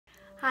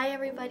Hi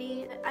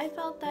everybody! I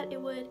felt that it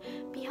would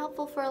be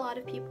helpful for a lot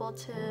of people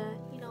to,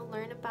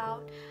 learn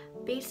about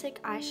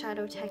basic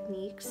eyeshadow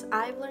techniques.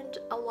 I've learned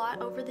a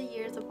lot over the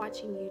years of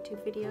watching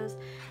YouTube videos,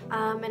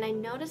 and I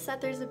noticed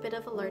that there's a bit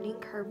of a learning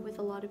curve with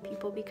a lot of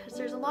people because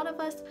there's a lot of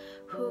us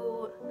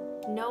who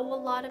know a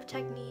lot of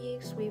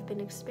techniques. We've been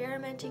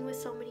experimenting with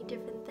so many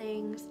different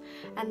things,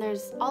 and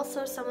there's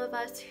also some of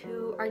us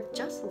who are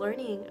just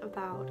learning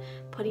about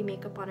putting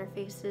makeup on our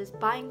faces,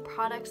 buying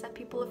products that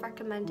people have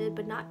recommended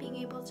but not being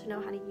able to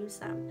know how to use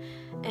them.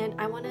 And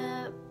I want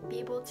to be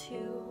able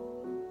to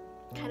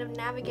kind of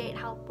navigate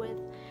help with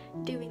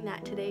doing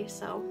that today,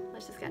 so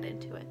let's just get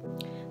into it.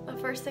 The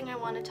first thing I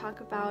want to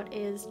talk about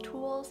is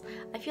tools.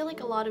 I feel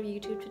like a lot of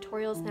YouTube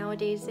tutorials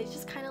nowadays, they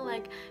just kind of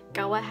like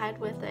go ahead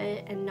with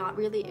it and not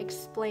really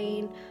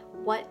explain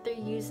what they're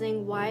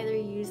using, why they're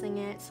using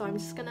it, so I'm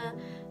just gonna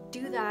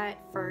do that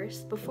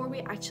first before we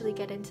actually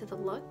get into the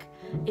look.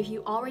 If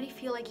you already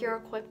feel like you're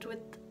equipped with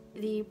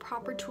the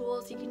proper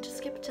tools, you can just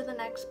skip to the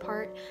next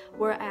part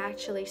where I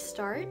actually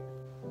start.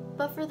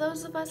 But for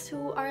those of us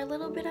who are a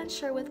little bit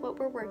unsure with what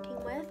we're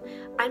working with,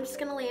 I'm just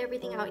gonna lay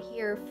everything out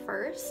here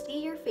first.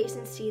 See your face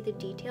and see the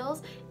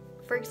details.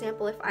 For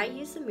example, if I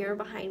use the mirror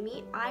behind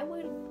me, I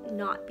would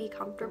not be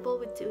comfortable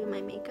with doing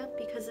my makeup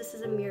because this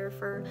is a mirror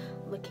for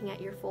looking at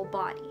your full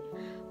body.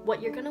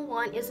 What you're gonna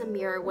want is a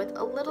mirror with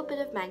a little bit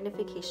of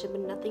magnification,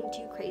 but nothing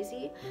too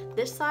crazy.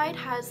 This side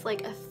has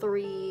like a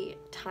 3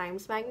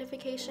 times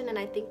magnification, and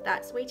I think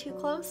that's way too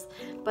close,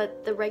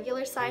 but the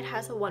regular side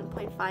has a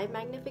 1.5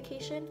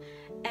 magnification,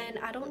 and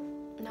I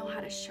don't know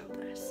how to show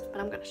this,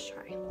 but I'm gonna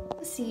try.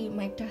 See,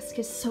 my desk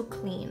is so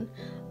clean,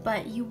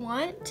 but you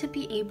want to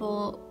be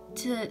able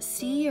to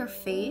see your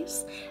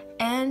face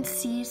and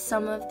see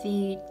some of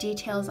the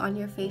details on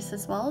your face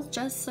as well,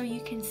 just so you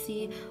can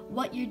see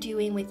what you're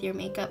doing with your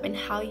makeup and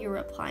how you're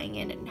applying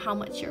it and how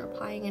much you're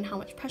applying and how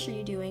much pressure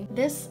you're doing.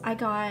 This I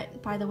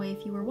got, by the way,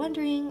 if you were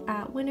wondering,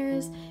 at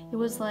Winners. It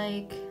was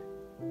like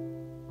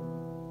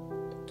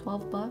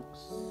 12 bucks,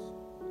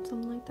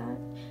 something like that.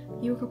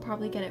 You could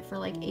probably get it for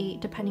like 8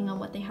 depending on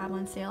what they have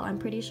on sale. I'm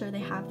pretty sure they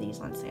have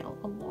these on sale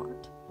a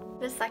lot.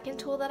 The second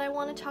tool that I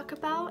want to talk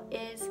about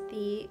is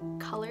the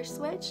color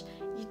switch.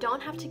 You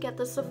don't have to get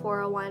the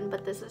Sephora one,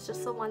 but this is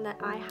just the one that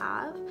I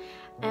have.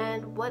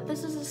 And what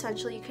this is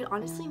essentially, you could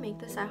honestly make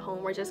this at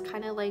home or just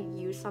kind of like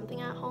use something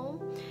at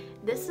home.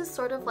 This is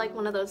sort of like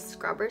one of those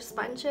scrubber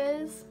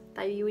sponges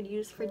that you would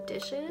use for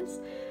dishes,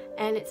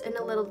 and it's in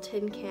a little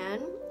tin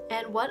can.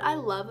 And what I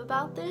love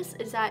about this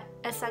is that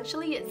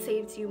essentially it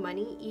saves you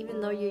money, even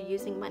though you're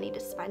using money to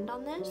spend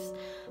on this.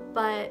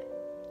 But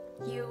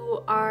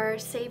you are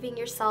saving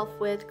yourself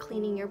with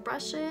cleaning your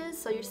brushes,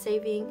 so you're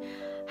saving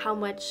how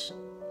much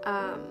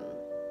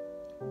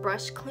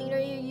brush cleaner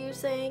you're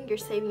using, you're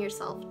saving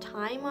yourself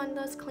time on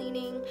those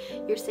cleaning,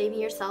 you're saving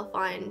yourself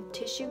on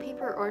tissue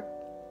paper or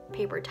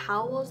paper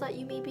towels that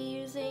you may be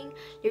using,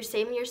 you're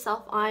saving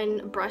yourself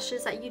on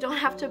brushes that you don't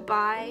have to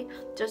buy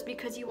just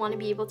because you want to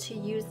be able to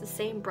use the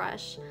same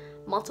brush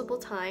multiple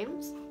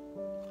times.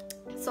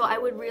 So I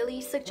would really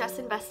suggest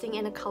investing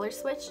in a color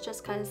switch,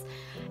 just because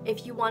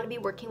if you want to be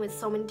working with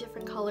so many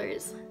different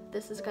colors,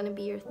 this is going to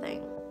be your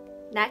thing.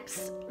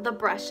 Next, the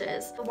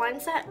brushes. The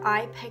ones that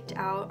I picked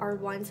out are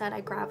ones that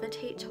I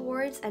gravitate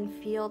towards and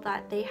feel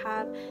that they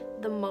have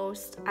the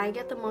most, I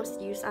get the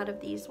most use out of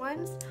these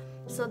ones.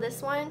 So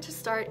this one to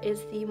start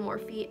is the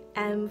Morphe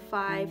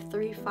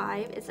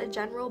M535. It's a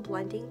general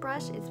blending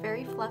brush. It's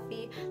very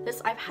fluffy.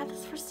 I've had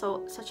this for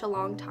such a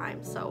long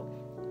time, so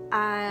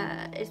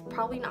it's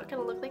probably not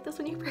going to look like this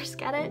when you first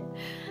get it.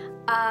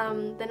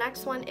 The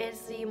next one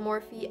is the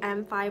Morphe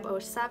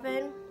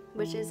M507,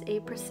 which is a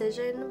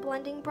precision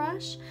blending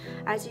brush.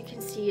 As you can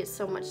see, it's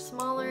so much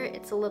smaller,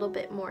 it's a little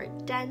bit more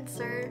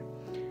denser.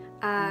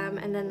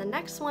 And then the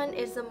next one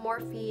is the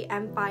Morphe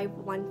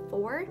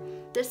M514.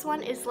 This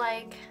one is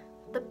like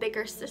the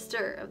bigger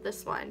sister of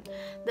this one.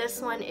 This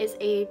one is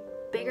a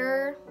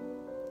bigger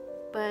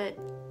but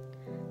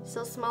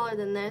still smaller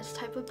than this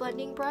type of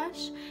blending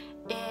brush.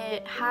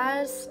 It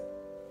has,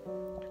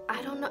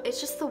 I don't know, it's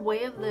just the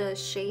way of the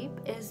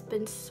shape has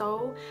been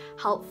so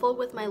helpful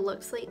with my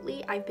looks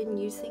lately. I've been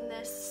using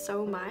this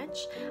so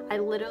much. I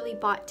literally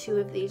bought 2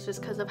 of these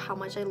just because of how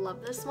much I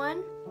love this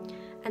one.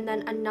 And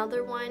then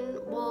another one,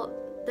 well,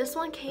 this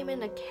one came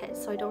in a kit,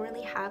 so I don't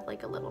really have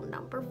like a little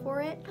number for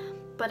it,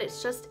 but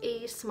it's just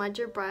a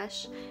smudger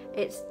brush.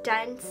 It's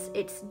dense,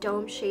 it's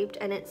dome shaped,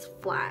 and it's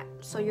flat,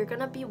 so you're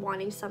gonna be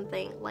wanting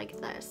something like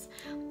this.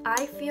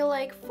 I feel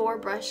like 4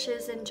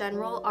 brushes in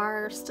general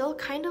are still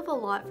kind of a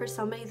lot for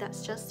somebody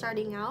that's just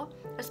starting out,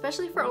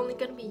 especially if we're only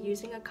going to be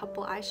using a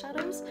couple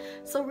eyeshadows.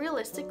 So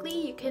realistically,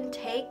 you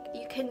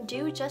can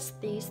do just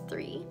these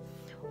 3,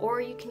 or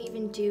you can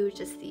even do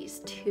just these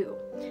 2,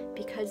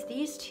 because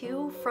these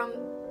 2, from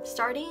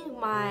starting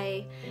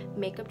my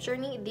makeup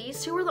journey,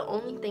 these 2 are the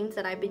only things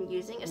that I've been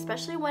using,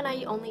 especially when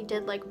I only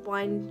did like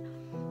 1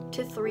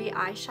 to 3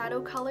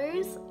 eyeshadow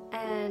colors.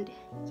 And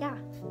yeah,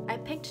 I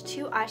picked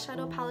 2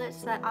 eyeshadow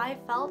palettes that I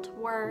felt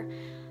were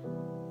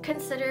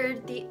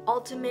considered the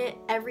ultimate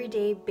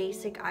everyday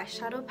basic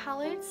eyeshadow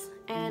palettes,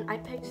 and I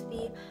picked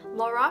the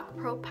LORAC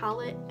Pro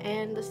palette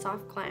and the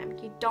Soft Glam.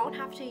 You don't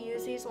have to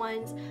use these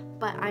ones,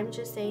 but I'm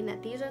just saying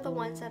that these are the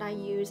ones that I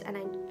use, and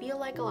I feel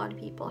like a lot of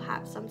people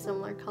have some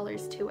similar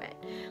colors to it.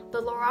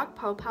 The LORAC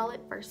Pro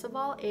palette, first of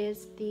all,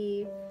 is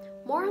the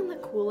more on the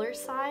cooler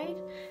side.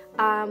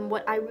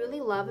 What I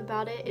really love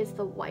about it is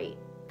the white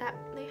that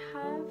they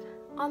have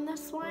on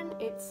this one.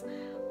 It's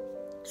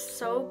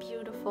so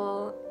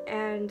beautiful,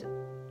 and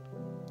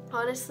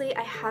honestly,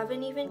 I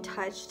haven't even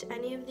touched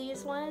any of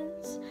these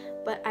ones,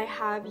 but I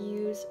have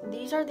used,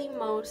 these are the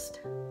most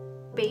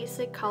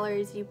basic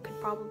colors you could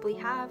probably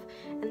have,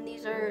 and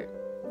these are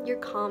your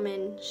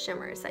common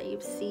shimmers that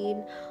you've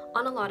seen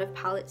on a lot of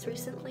palettes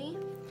recently.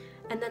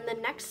 And then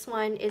the next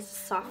one is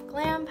Soft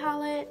Glam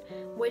palette,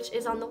 which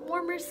is on the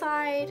warmer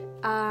side.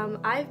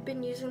 I've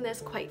been using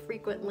this quite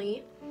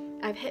frequently.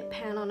 I've hit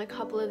pan on a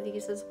couple of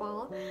these as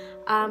well.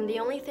 The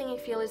only thing I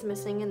feel is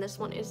missing in this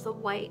one is the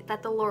white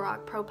that the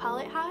LORAC Pro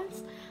palette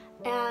has.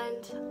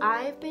 And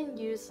I've been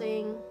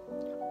using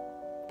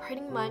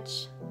pretty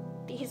much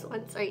these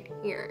ones right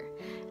here.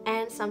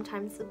 And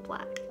sometimes the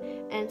black.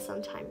 And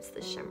sometimes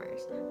the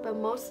shimmers. But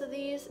most of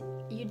these,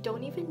 you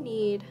don't even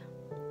need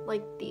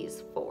like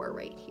these 4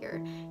 right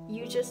here.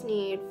 You just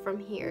need from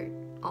here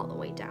all the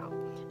way down.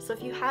 So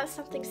if you have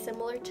something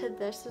similar to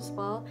this as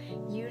well,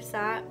 use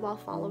that while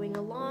following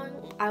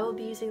along. I will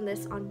be using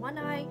this on one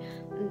eye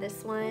and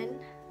this one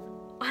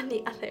on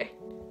the other.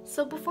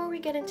 So before we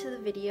get into the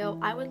video,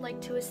 I would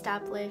like to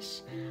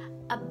establish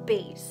a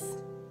base,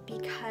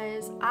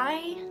 because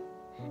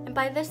and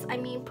by this I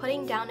mean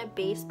putting down a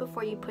base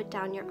before you put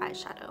down your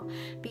eyeshadow,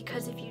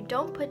 because if you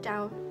don't put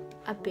down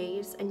a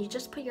base and you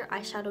just put your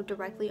eyeshadow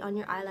directly on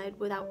your eyelid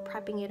without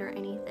prepping it or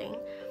anything,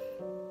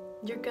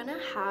 you're gonna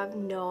have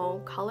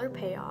no color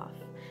payoff.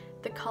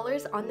 The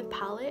colors on the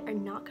palette are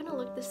not gonna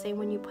look the same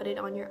when you put it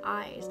on your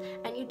eyes.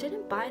 And you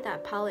didn't buy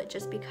that palette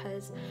just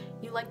because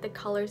you like the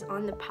colors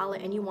on the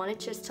palette and you wanted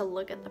just to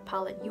look at the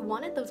palette. You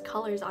wanted those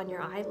colors on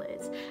your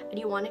eyelids and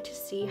you wanted to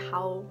see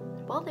how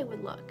well they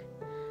would look.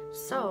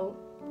 So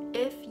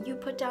if you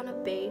put down a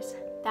base,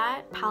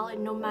 that palette,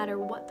 no matter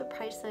what the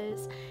price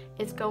is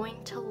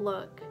going to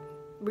look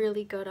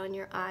really good on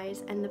your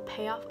eyes, and the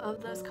payoff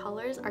of those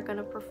colors are going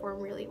to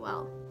perform really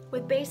well.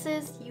 With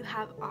bases, you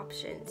have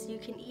options. You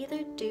can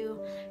either do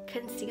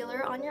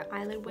concealer on your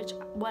eyelid, which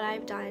what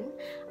I've done.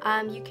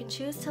 You can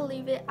choose to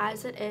leave it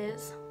as it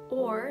is,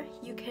 or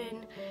you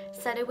can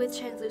set it with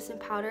translucent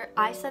powder.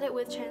 I set it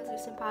with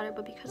translucent powder,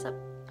 but because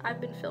I've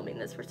been filming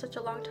this for such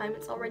a long time,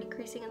 it's already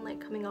creasing and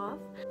like coming off.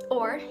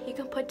 Or you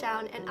can put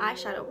down an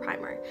eyeshadow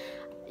primer.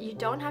 You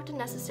don't have to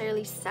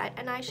necessarily set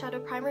an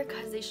eyeshadow primer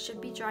because they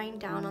should be drying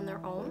down on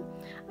their own.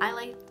 I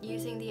like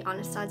using the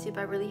Anastasia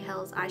Beverly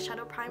Hills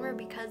eyeshadow primer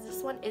because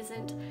this one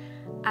isn't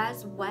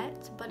as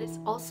wet, but it's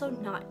also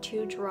not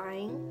too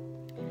drying.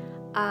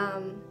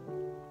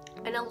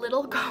 And a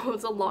little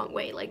goes a long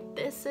way. Like,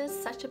 this is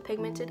such a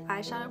pigmented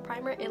eyeshadow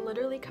primer. It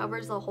literally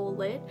covers the whole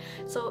lid.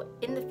 So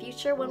in the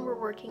future, when we're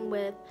working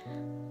with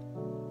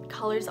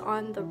colors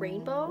on the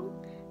rainbow,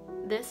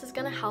 this is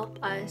gonna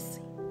help us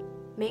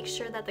make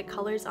sure that the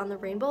colors on the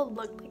rainbow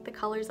look like the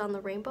colors on the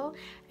rainbow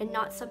and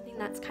not something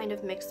that's kind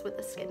of mixed with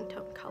the skin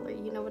tone color,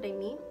 you know what I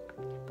mean?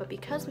 But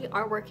because we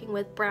are working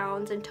with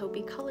browns and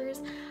taupey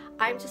colors,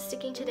 I'm just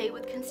sticking today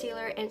with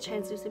concealer and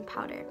translucent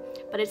powder,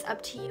 but it's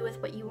up to you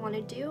with what you want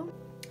to do.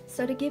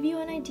 So to give you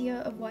an idea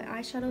of what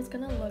eyeshadow is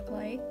going to look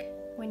like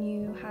when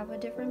you have a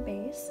different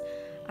base,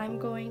 I'm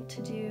going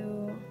to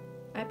do,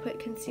 I put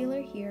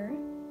concealer here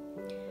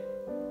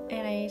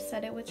and I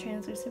set it with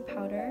translucent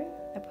powder.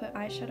 I put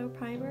eyeshadow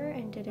primer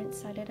and didn't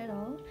set it at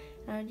all.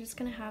 And I'm just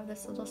gonna have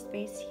this little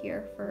space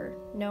here for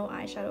no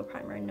eyeshadow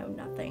primer, no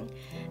nothing.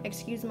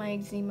 Excuse my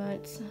eczema,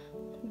 it's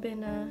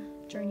been a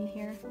journey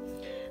here.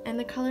 And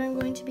the color I'm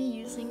going to be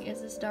using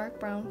is this dark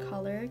brown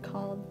color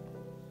called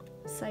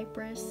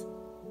Cypress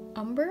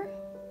Umber.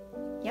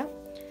 Yep,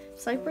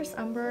 Cypress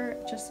Umber,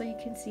 just so you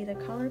can see the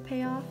color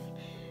payoff.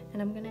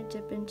 And I'm gonna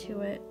dip into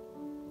it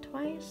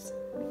twice,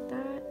 like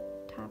that.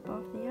 Tap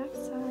off the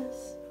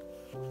excess,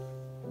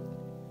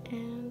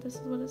 and this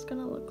is what it's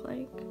gonna look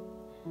like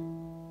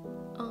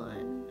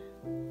on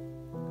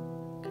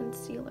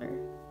concealer.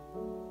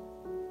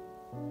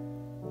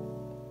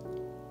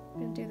 I'm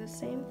gonna do the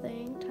same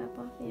thing, tap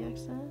off the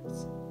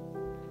excess.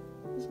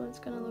 This is what it's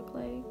gonna look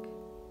like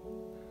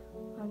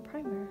on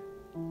primer.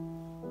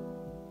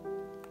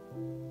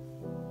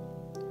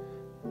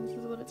 And this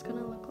is what it's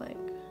gonna look like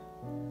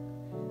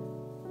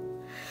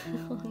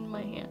on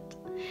my hand.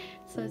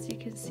 So as you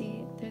can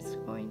see, there's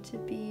going to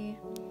be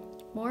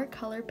more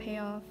color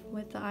payoff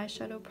with the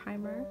eyeshadow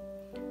primer,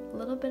 a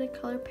little bit of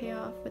color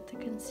payoff with the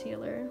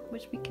concealer,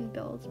 which we can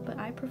build, but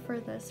I prefer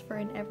this for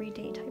an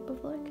everyday type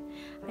of look.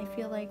 I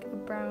feel like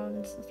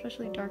browns,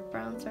 especially dark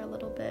browns, are a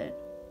little bit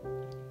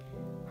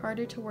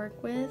harder to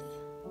work with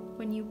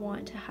when you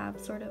want to have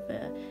sort of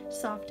a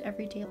soft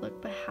everyday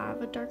look but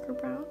have a darker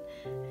brown,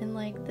 and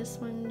like this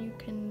one you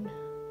can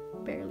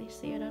barely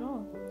see it at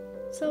all.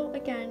 So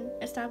again,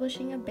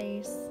 establishing a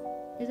base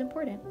is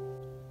important.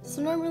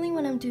 So normally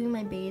when I'm doing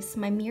my base,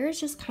 my mirror is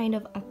just kind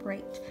of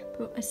upright.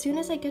 But as soon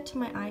as I get to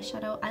my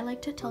eyeshadow, I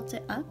like to tilt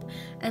it up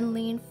and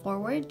lean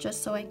forward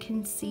just so I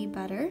can see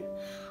better.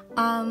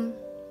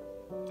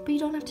 But you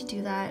don't have to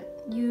do that.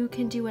 You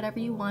can do whatever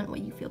you want,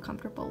 what you feel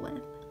comfortable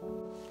with.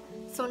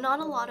 So not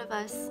a lot of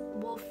us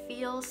will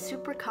feel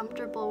super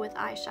comfortable with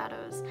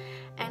eyeshadows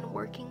and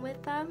working with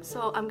them.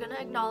 So I'm gonna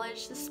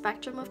acknowledge the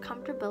spectrum of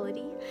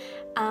comfortability.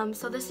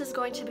 So this is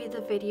going to be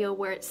the video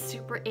where it's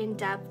super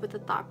in-depth with the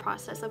thought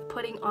process of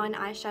putting on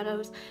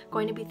eyeshadows.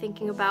 Going to be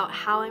thinking about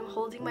how I'm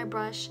holding my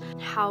brush,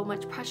 how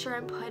much pressure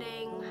I'm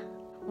putting,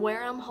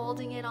 where I'm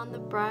holding it on the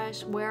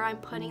brush, where I'm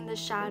putting the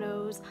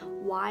shadows,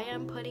 why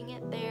I'm putting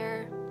it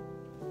there.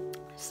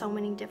 So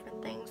many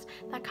different things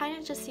that kind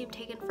of just seem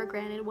taken for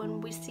granted when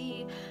we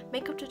see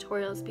makeup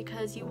tutorials,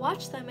 because you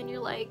watch them and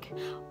you're like,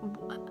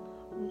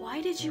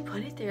 why did you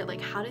put it there? Like,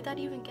 how did that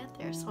even get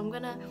there? So I'm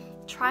gonna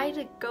try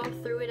to go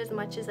through it as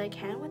much as I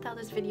can without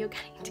this video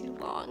getting too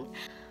long.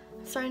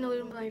 I'm starting to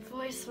lose my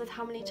voice with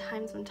how many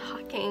times I'm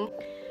talking.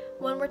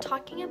 When we're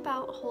talking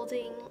about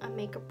holding a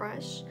makeup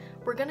brush,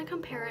 we're gonna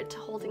compare it to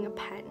holding a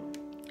pen.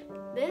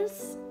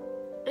 This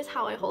is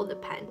how I hold a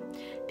pen.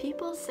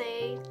 People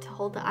say to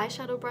hold the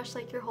eyeshadow brush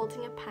like you're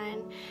holding a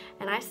pen,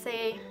 and I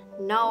say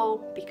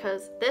no,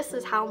 because this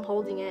is how I'm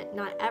holding it.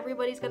 Not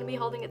everybody's gonna be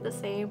holding it the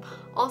same.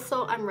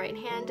 Also, I'm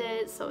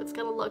right-handed, so it's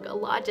gonna look a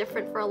lot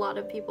different for a lot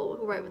of people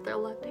who write with their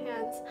left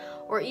hands,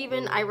 or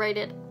even I write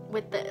it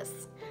with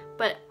this.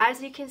 But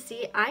as you can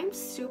see, I'm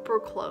super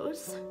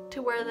close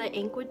to where the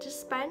ink would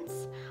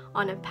dispense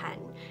on a pen.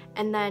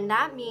 And then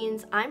that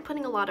means I'm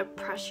putting a lot of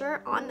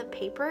pressure on the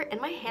paper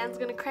and my hand's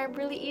gonna cramp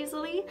really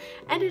easily,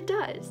 and it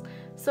does.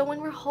 So when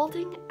we're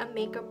holding a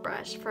makeup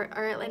brush, or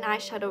an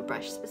eyeshadow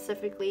brush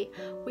specifically,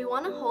 we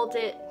wanna hold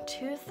it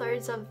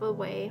 2/3 of the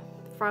way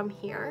from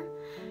here,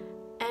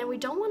 and we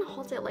don't wanna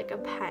hold it like a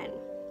pen.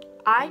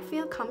 I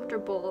feel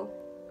comfortable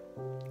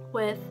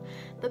with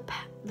the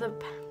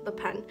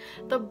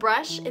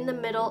brush in the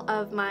middle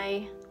of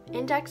my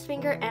index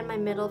finger and my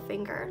middle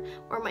finger,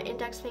 or my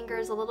index finger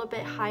is a little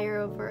bit higher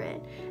over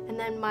it, and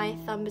then my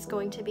thumb is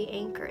going to be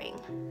anchoring,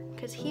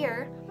 because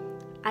here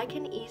I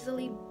can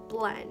easily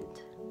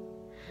blend.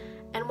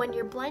 And when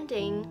you're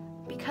blending,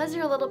 because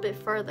you're a little bit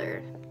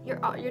further, you're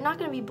not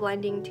going to be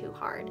blending too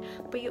hard,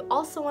 but you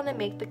also want to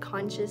make the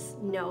conscious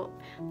note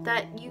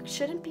that you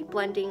shouldn't be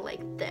blending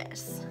like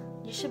this.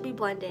 You should be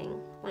blending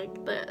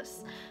like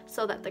this,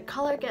 so that the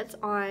color gets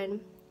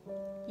on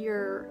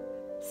your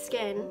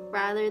skin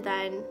rather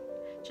than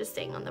just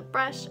staying on the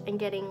brush and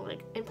getting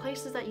like in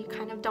places that you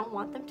kind of don't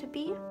want them to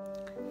be.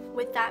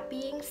 With that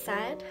being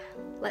said,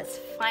 let's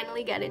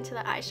finally get into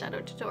the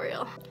eyeshadow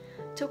tutorial.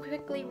 To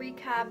quickly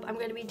recap, I'm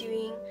going to be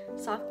doing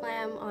Soft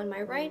Glam on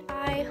my right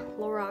eye,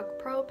 LORAC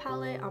Pro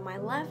palette on my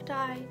left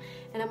eye,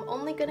 and I'm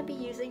only going to be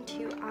using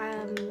two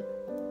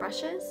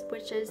brushes,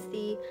 which is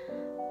the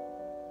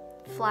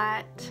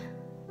flat,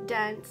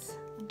 dense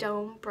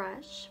dome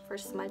brush for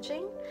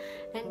smudging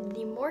and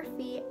the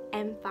Morphe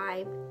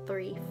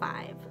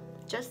M535.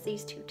 Just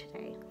these two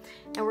today.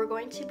 And we're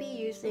going to be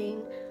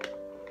using,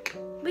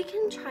 we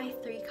can try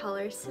 3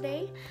 colors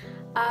today.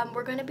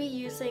 We're going to be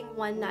using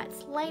one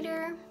that's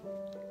lighter,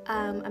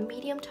 a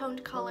medium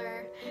toned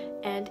color,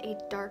 and a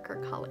darker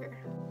color.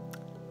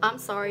 I'm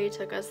sorry it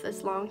took us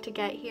this long to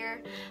get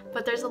here,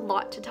 but there's a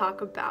lot to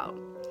talk about.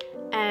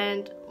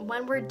 And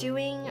when we're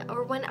doing,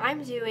 or when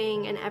I'm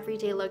doing an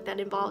everyday look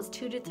that involves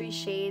 2 to 3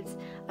 shades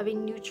of a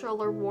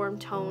neutral or warm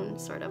tone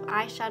sort of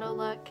eyeshadow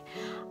look,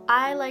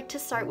 I like to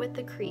start with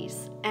the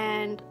crease.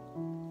 And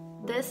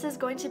this is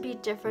going to be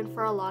different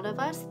for a lot of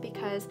us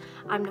because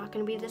I'm not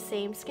going to be the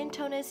same skin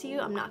tone as you,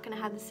 I'm not going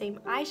to have the same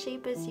eye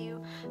shape as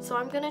you, so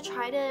I'm going to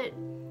try to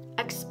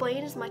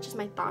explain as much as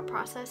my thought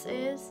process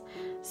is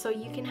so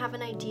you can have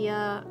an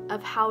idea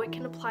of how it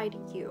can apply to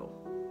you.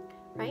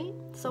 Right?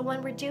 So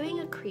when we're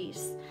doing a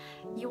crease,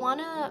 you want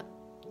to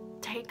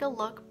take a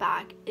look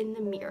back in the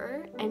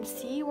mirror and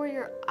see where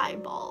your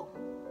eyeball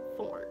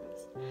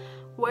forms.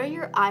 Where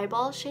your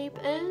eyeball shape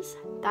is,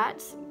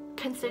 that's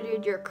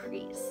considered your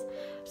crease.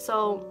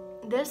 So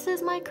this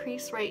is my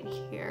crease right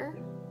here,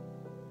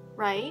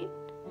 right?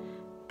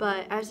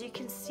 But as you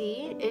can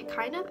see, it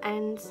kind of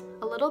ends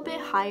a little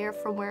bit higher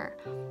from where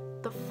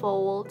the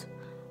fold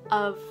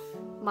of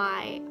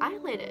my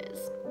eyelid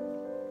is.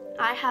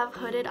 I have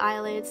hooded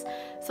eyelids,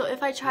 so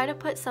if I try to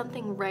put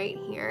something right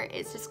here,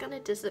 it's just going to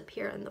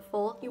disappear in the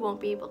fold. You won't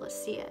be able to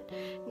see it.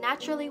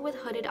 Naturally, with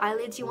hooded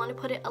eyelids, you want to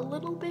put it a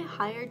little bit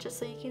higher just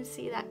so you can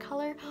see that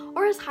color,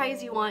 or as high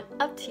as you want,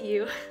 up to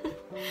you.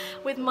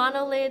 With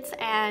monolids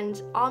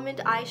and almond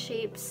eye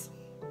shapes,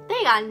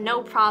 they got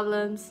no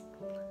problems.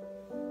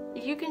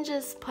 You can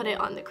just put it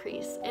on the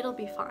crease. It'll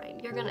be fine.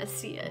 You're going to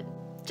see it.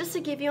 Just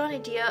to give you an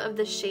idea of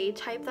the shade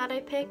type that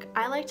I pick,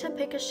 I like to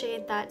pick a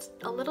shade that's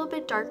a little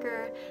bit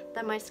darker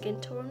than my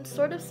skin tone,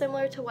 sort of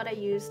similar to what I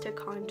use to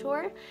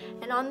contour.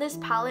 And on this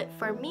palette,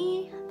 for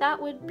me,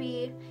 that would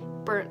be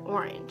burnt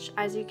orange.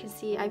 As you can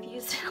see, I've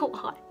used it a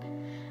lot.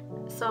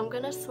 So I'm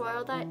gonna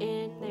swirl that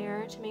in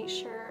there to make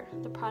sure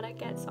the product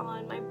gets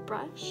on my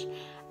brush,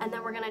 and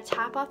then we're gonna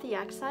tap off the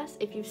excess.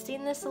 If you've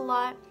seen this a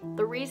lot,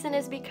 the reason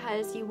is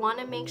because you want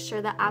to make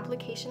sure the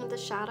application of the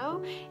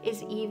shadow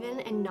is even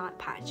and not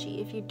patchy.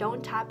 If you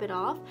don't tap it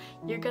off,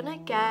 you're gonna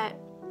get,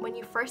 when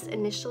you first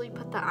initially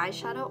put the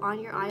eyeshadow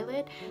on your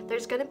eyelid,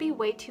 there's gonna be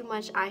way too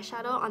much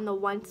eyeshadow on the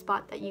one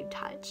spot that you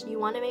touch. You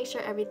want to make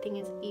sure everything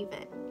is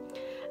even.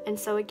 And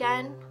so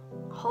again,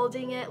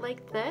 holding it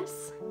like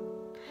this,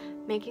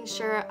 making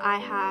sure I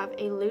have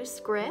a loose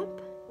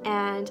grip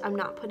and I'm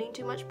not putting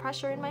too much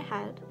pressure in my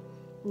head,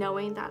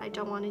 knowing that I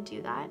don't want to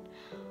do that,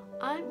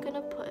 I'm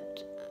gonna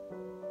put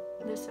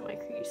this in my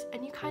crease.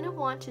 And you kind of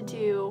want to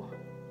do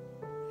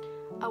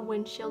a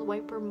windshield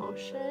wiper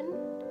motion,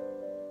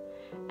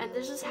 and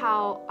this is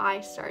how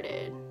I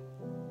started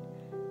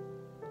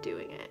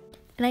doing it.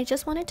 And I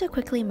just wanted to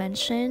quickly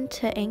mention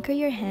to anchor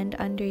your hand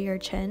under your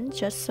chin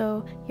just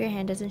so your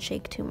hand doesn't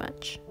shake too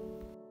much.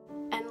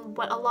 And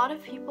what a lot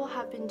of people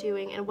have been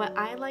doing, and what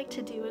I like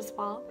to do as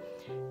well,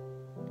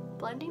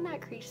 blending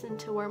that crease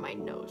into where my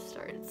nose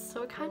starts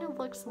so it kind of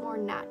looks more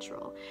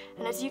natural.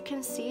 And as you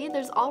can see,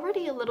 there's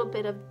already a little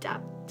bit of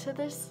depth to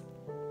this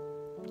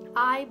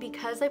eye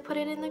because I put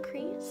it in the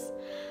crease.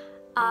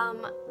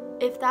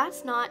 If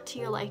that's not to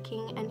your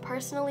liking, and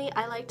personally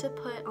I like to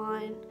put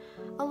on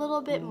a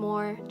little bit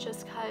more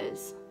just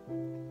because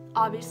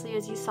obviously,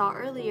 as you saw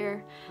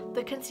earlier,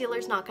 the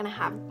concealer's not going to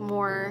have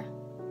more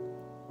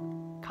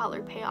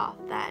color payoff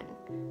than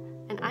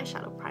an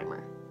eyeshadow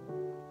primer.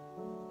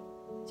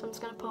 So I'm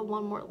just going to put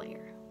one more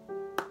layer.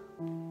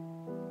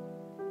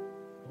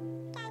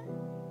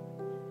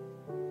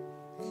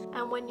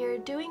 And when you're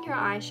doing your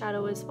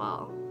eyeshadow as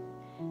well,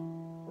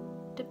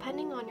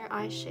 depending on your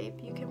eye shape,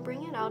 you can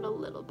bring it out a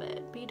little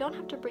bit, but you don't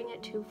have to bring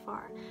it too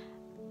far.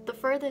 The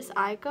furthest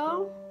I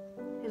go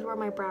is where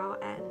my brow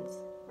ends.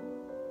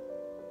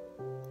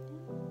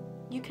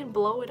 You can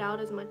blow it out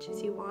as much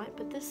as you want,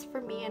 but this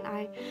for me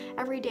and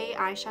everyday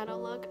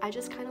eyeshadow look, I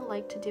just kind of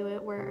like to do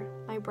it where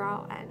my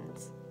brow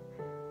ends.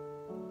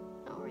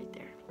 Oh, right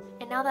there.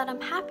 And now that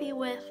I'm happy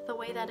with the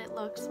way that it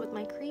looks with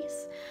my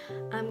crease,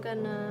 I'm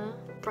gonna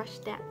brush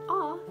that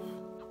off.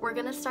 We're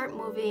gonna start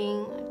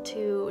moving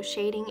to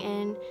shading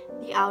in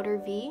the outer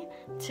V.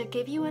 To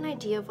give you an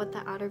idea of what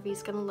the outer V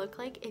is gonna look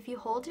like, if you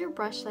hold your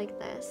brush like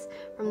this,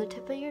 from the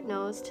tip of your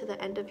nose to the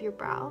end of your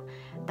brow,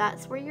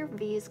 that's where your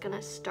V is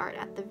gonna start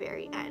at the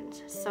very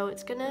end. So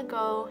it's gonna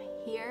go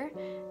here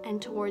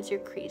and towards your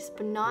crease,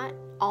 but not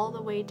all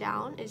the way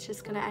down. It's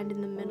just gonna end in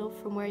the middle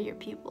from where your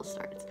pupil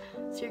starts.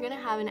 So you're gonna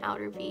have an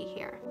outer V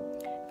here.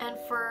 And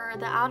for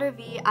the outer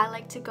V, I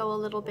like to go a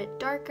little bit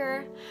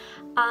darker.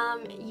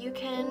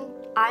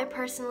 I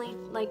personally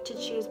like to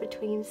choose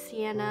between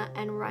Sienna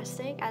and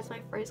Rustic as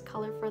my first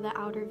color for the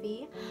outer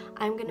V.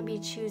 I'm going to be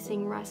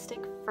choosing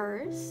Rustic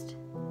first.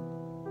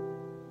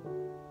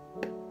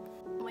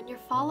 When you're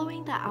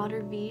following the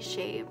outer V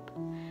shape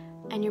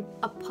and you're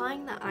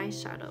applying the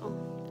eyeshadow,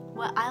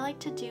 what I like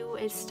to do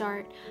is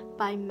start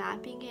by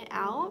mapping it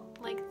out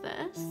like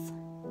this,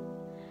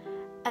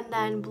 and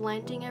then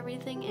blending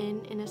everything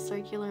in a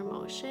circular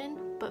motion,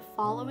 but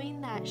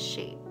following that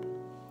shape.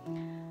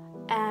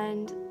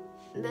 And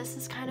this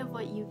is kind of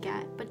what you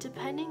get, but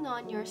depending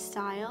on your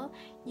style,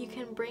 you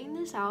can bring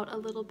this out a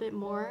little bit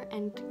more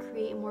and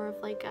create more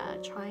of like a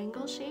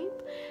triangle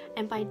shape.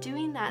 And by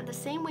doing that, the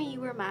same way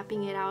you were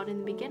mapping it out in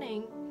the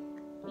beginning,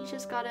 you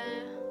just gotta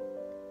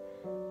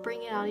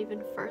bring it out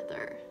even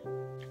further.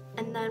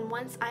 And then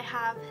once I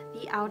have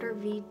the outer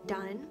V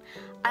done,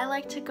 I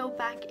like to go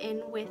back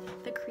in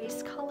with the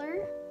crease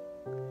color,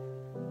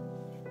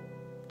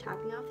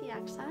 tapping off the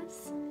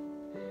excess,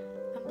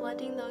 and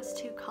blending those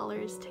two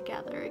colors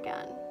together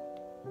again.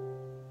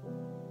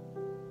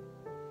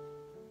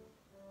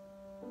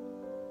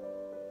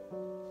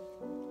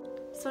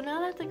 So now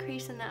that the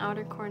crease in the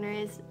outer corner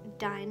is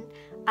done,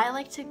 I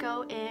like to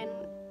go in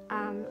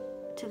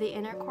to the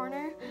inner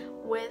corner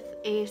with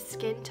a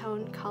skin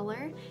tone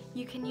color.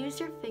 You can use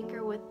your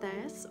finger with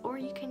this, or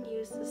you can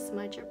use the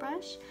smudger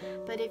brush,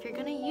 but if you're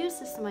going to use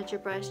the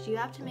smudger brush, you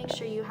have to make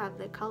sure you have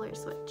the color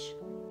switch.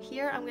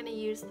 Here I'm going to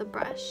use the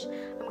brush.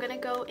 I'm going to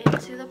go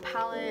into the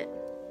palette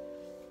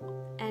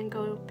and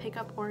go pick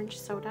up Orange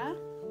Soda.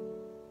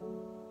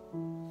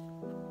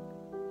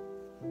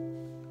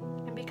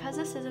 And because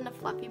this isn't a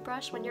fluffy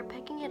brush, when you're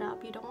picking it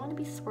up, you don't want to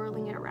be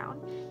swirling it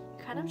around. You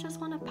kind of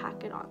just want to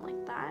pack it on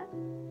like that,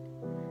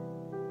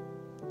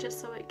 just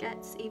so it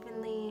gets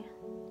evenly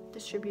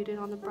distributed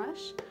on the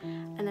brush,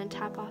 and then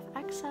tap off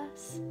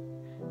excess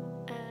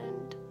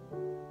and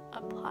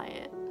apply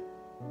it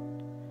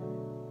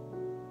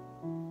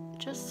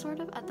just sort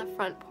of at the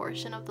front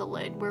portion of the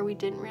lid where we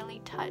didn't really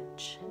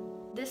touch.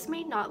 This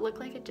may not look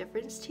like a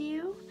difference to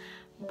you,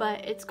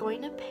 but it's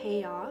going to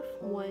pay off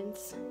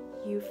once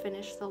you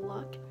finish the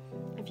look.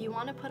 If you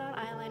want to put on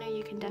eyeliner,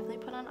 you can definitely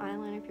put on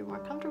eyeliner if you're more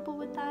comfortable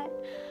with that,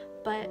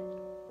 but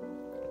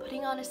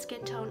putting on a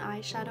skin tone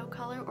eyeshadow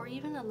color, or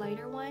even a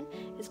lighter one,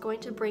 is going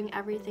to bring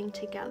everything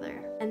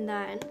together. And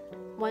then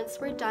once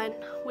we're done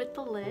with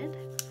the lid,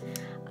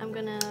 I'm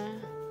gonna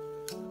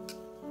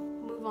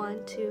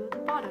on to the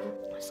bottom.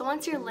 So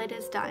once your lid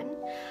is done,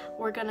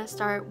 we're gonna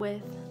start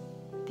with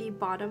the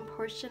bottom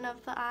portion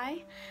of the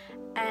eye.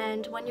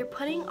 And when you're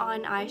putting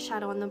on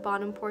eyeshadow on the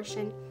bottom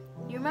portion,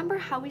 you remember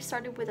how we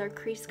started with our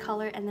crease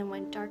color and then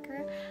went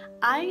darker?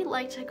 I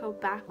like to go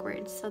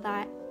backwards so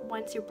that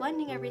once you're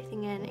blending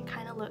everything in, it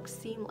kind of looks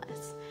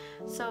seamless.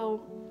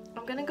 So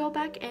I'm gonna go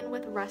back in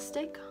with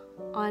Rustic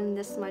on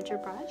this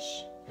smudger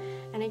brush.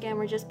 And again,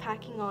 we're just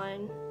packing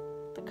on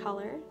the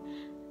color.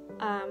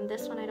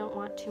 This one I don't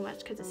want too much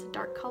because it's a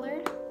dark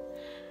color.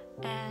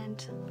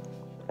 And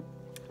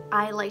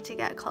I like to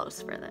get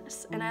close for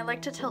this. And I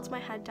like to tilt my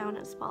head down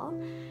as well.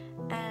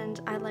 And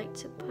I like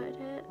to put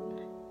it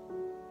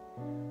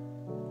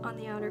on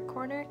the outer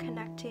corner,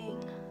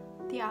 connecting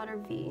the outer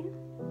V.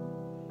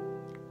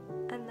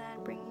 And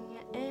then bringing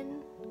it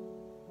in.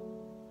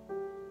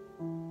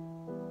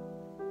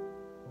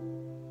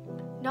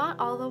 Not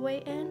all the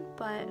way in,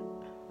 but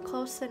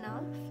close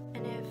enough.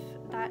 And if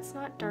that's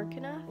not dark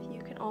enough,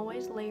 you can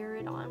always layer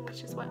it on,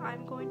 which is what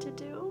I'm going to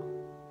do,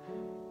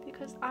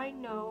 because I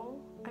know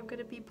I'm going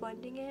to be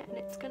blending it and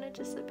it's going to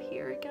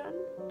disappear again.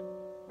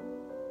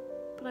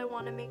 But I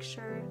want to make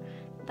sure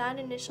that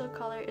initial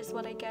color is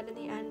what I get in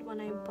the end when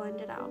I blend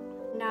it out.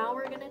 Now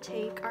we're going to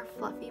take our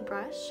fluffy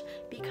brush.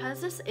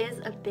 Because this is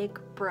a big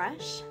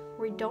brush,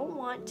 we don't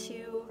want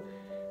to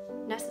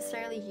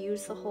necessarily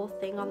use the whole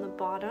thing on the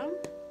bottom.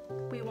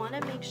 We want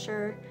to make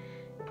sure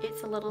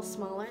it's a little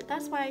smaller.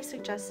 That's why I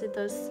suggested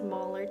those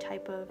smaller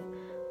type of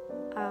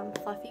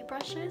fluffy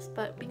brushes,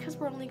 but because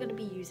we're only going to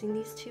be using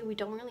these two, we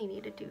don't really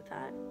need to do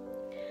that.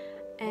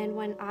 And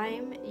when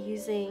I'm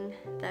using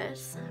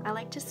this, I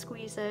like to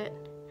squeeze it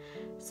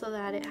so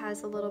that it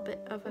has a little bit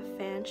of a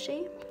fan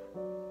shape.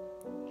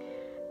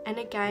 And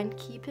again,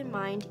 keep in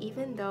mind,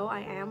 even though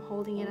I am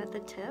holding it at the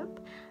tip,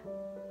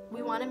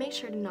 we want to make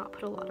sure to not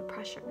put a lot of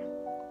pressure.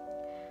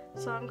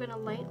 So I'm going to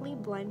lightly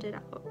blend it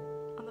out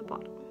on the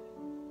bottom.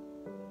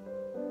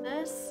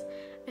 This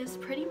is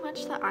pretty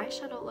much the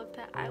eyeshadow look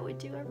that I would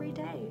do every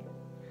day.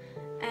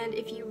 And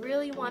if you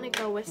really want to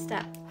go a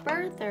step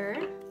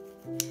further,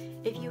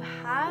 if you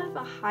have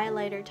a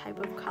highlighter type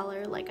of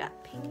color like a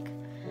pink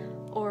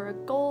or a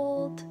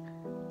gold,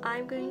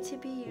 I'm going to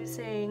be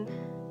using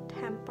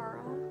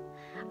tempera.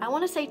 I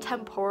want to say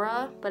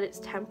tempura, but it's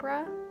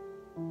tempera.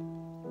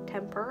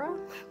 Tempera.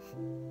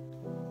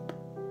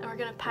 And we're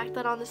going to pack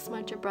that on the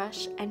smudger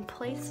brush and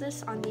place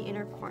this on the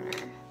inner corner,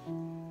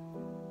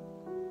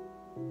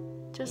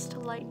 just to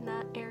lighten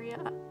that area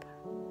up.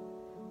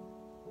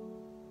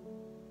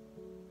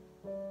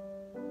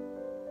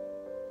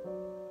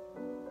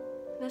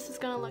 This is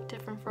going to look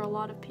different for a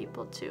lot of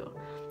people too,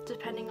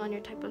 depending on your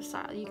type of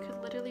style. You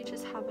could literally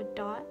just have a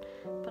dot,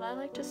 but I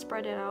like to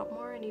spread it out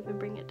more and even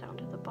bring it down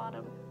to the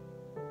bottom.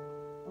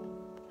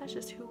 That's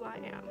just who I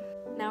am.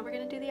 Now we're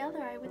going to do the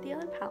other eye with the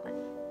other palette.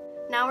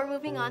 Now we're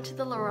moving on to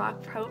the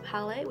LORAC Pro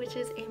palette, which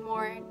is a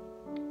more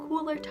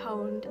cooler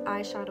toned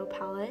eyeshadow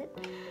palette.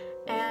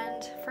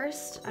 And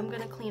first, I'm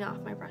going to clean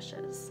off my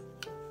brushes.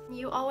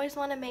 You always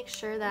want to make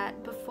sure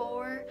that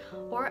before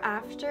or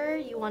after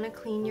you want to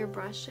clean your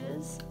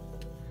brushes.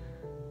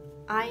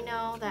 I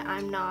know that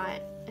I'm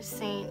not a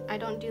saint. I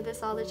don't do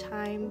this all the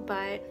time,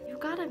 but you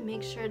gotta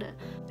make sure to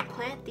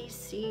plant these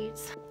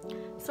seeds.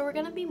 So we're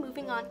gonna be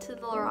moving on to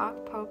the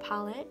LORAC Pro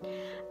palette.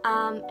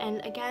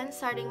 And again,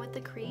 starting with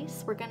the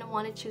crease, we're gonna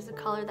want to choose a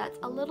color that's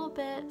a little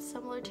bit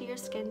similar to your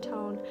skin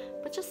tone,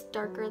 but just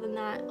darker than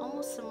that,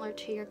 almost similar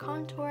to your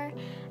contour.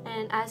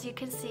 And as you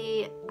can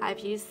see, I've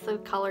used the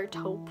color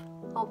taupe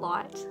a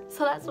lot,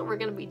 so that's what we're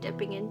gonna be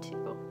dipping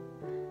into.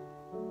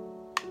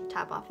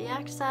 Tap off the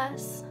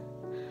excess.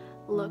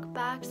 Look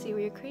back, see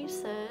where your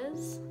crease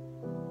is.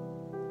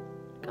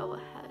 Go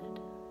ahead,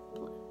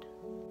 blend.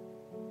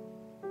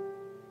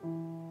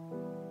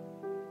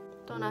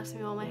 Don't ask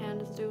me what my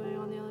hand is doing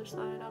on the other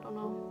side, I don't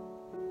know.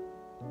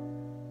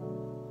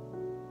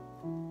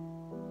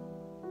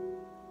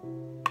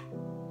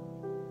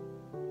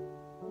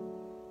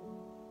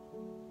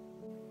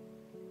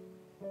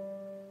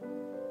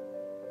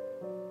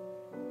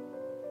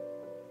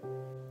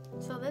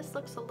 So this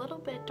looks a little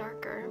bit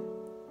darker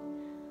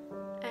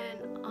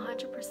and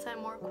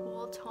 100% more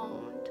cool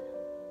toned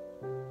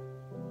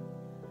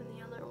than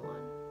the other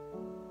one.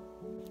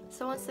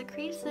 So once the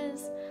crease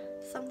is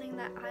something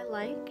that I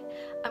like,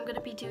 I'm going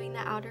to be doing the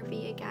outer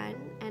V again.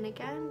 And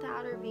again, the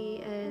outer V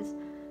is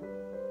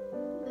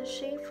the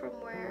shape from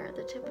where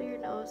the tip of your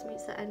nose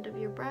meets the end of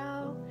your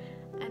brow,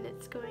 and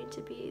it's going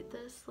to be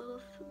this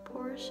little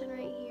portion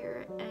right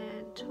here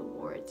and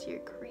towards your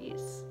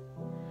crease.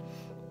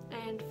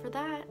 And for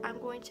that, I'm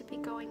going to be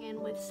going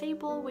in with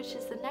Sable, which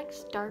is the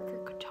next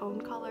darker tone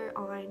color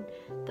on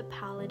the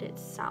palette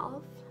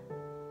itself.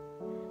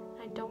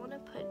 I don't want to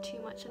put too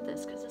much of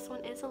this because this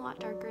one is a lot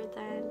darker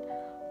than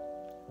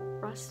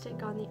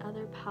Rustic on the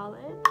other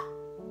palette.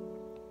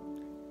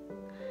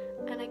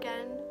 And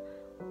again,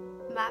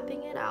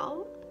 mapping it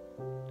out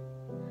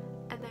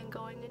and then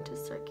going into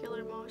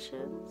circular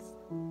motions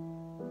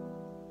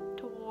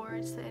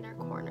towards the inner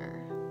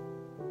corner.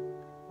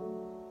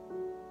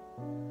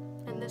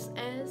 This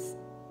is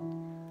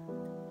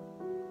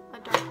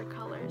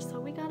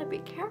be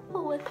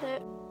careful with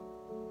it.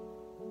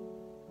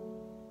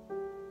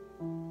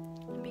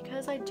 And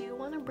because I do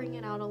want to bring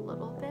it out a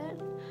little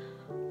bit,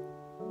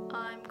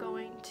 I'm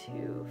going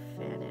to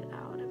fan it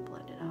out and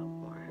blend it out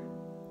more.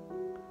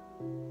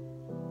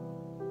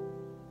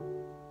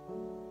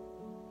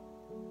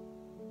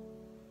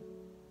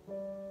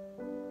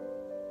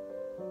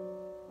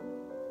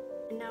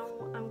 And now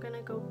I'm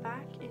gonna go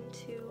back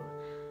into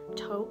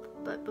taupe,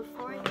 but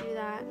before I do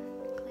that,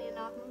 clean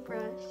off my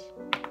brush.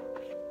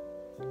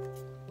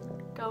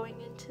 Going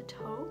into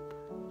taupe,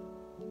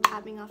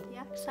 tapping off the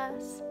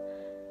excess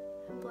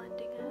and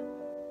blending it.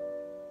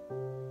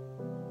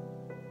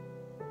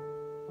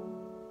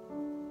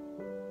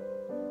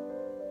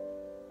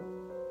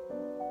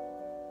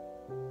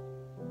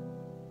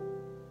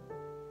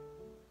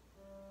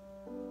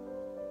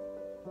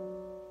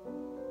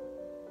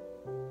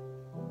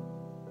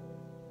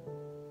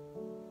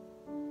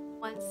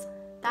 Once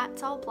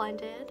that's all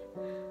blended,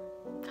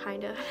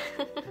 kind of,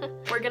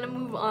 we're gonna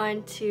move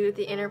on to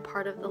the inner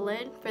part of the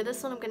lid. For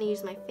this one, I'm gonna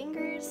use my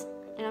fingers,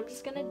 and I'm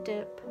just gonna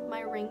dip my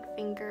ring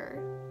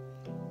finger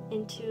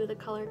into the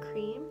color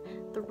cream.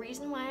 The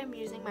reason why I'm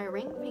using my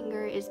ring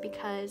finger is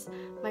because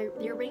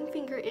your ring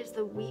finger is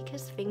the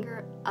weakest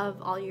finger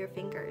of all your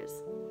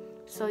fingers.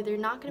 So you're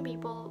not going to be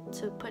able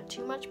to put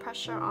too much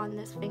pressure on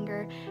this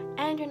finger,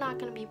 and you're not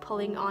going to be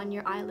pulling on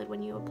your eyelid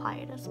when you apply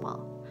it as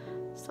well.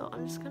 So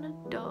I'm just going to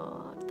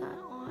dot that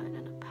on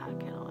and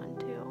pack it on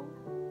too.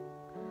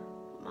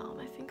 Wow,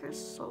 my finger is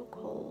so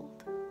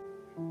cold.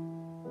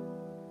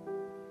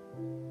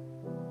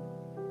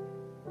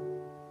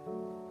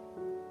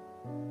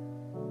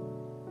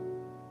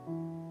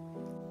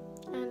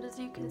 And as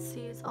you can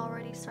see, it's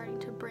already starting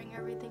to bring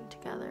everything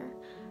together.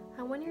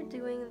 And when you're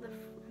doing the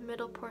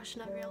middle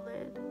portion of your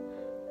lid,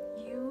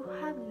 you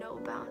have no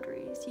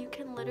boundaries. You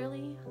can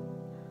literally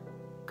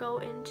go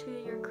into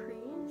your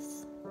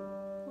crease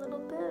a little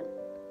bit,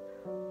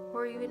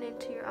 or even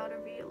into your outer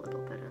V a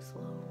little bit as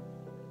well.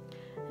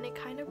 And it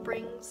kind of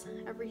brings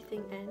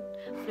everything in.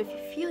 But if you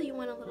feel you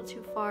went a little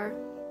too far,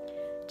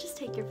 just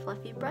take your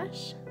fluffy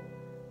brush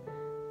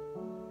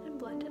and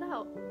blend it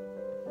out.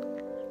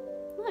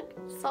 Look,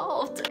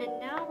 solved. And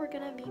now we're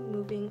gonna be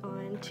moving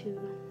on to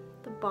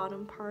the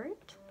bottom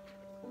part.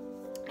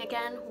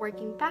 Again,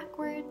 working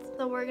backwards.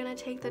 So we're gonna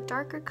take the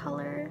darker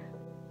color,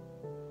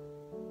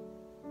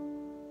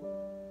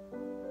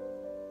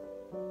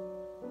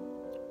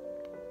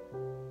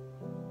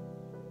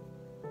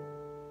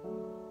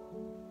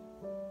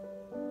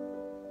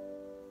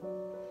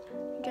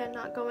 again,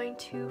 not going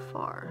too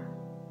far,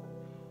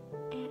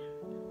 and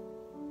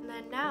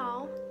then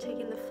now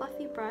taking the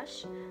fluffy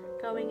brush,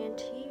 going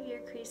into your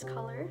crease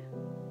color,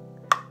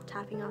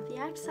 tapping off the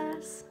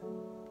excess,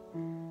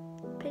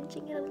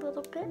 pinching it a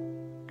little bit,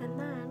 and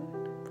then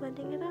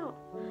blending it out,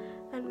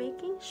 and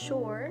making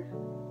sure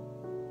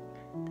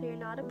that you're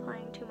not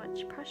applying too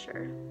much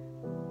pressure.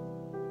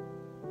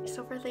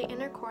 So for the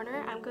inner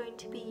corner, I'm going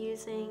to be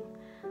using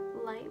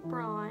light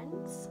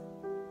bronze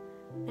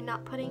and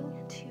not putting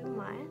too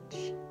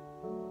much,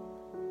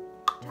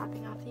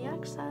 tapping off the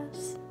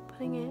excess,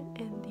 putting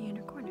it in the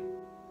inner corner.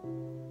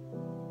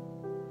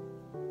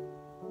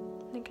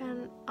 And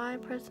again, I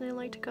personally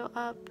like to go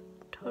up,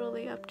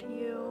 totally up to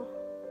you.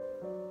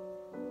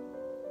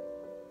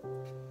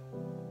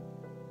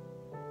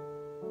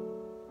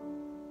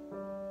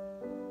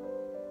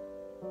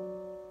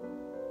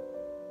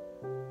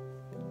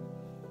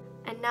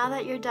 And now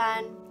that you're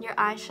done your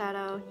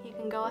eyeshadow, you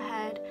can go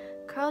ahead,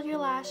 curl your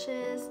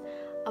lashes,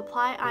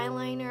 apply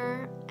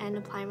eyeliner, and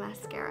apply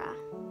mascara.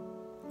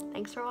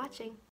 Thanks for watching.